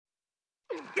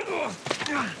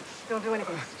Don't do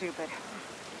anything stupid.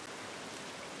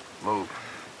 Move.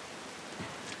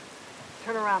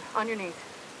 Turn around, on your knees.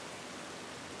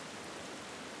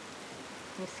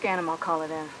 When you scan him, I'll call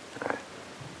it in. All right.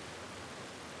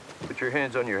 Put your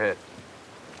hands on your head.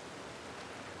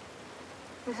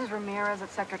 This is Ramirez at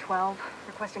Sector 12,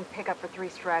 requesting pickup for 3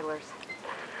 stragglers.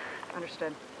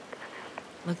 Understood.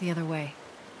 Look the other way.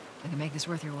 We can make this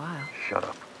worth your while. Shut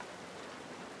up.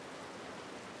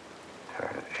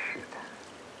 Tired of this shit.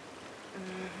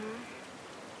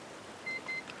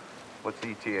 What's the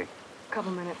ETA?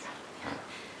 Couple minutes.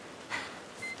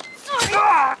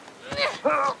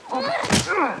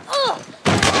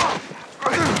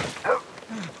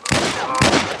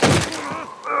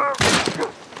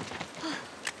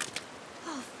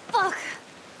 Fuck!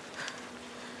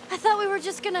 I thought we were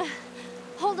just gonna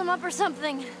hold him up or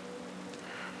something.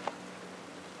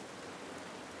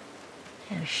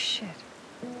 Oh, shit.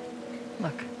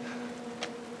 Look.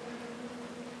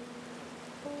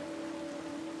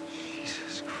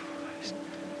 Jesus Christ.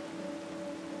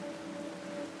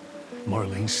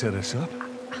 Marlene set us up?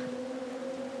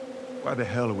 Why the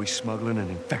hell are we smuggling an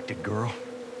infected girl?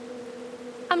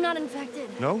 I'm not infected.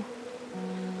 No?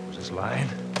 Was this lying?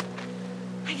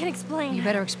 I can explain. You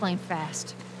better explain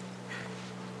fast.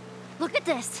 Look at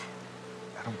this.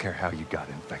 I don't care how you got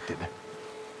infected.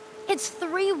 It's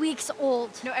 3 weeks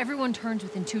old. No, everyone turns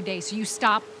within 2 days, so you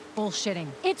stop bullshitting.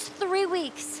 It's 3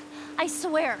 weeks. I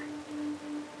swear.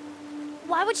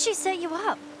 Why would she set you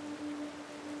up?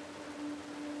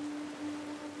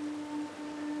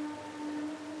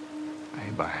 I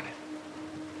ain't buying it.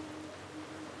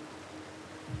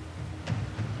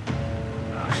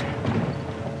 Oh,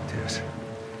 shit. Tess.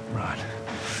 Run.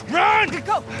 Run!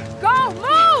 Go! Go!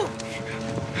 Move!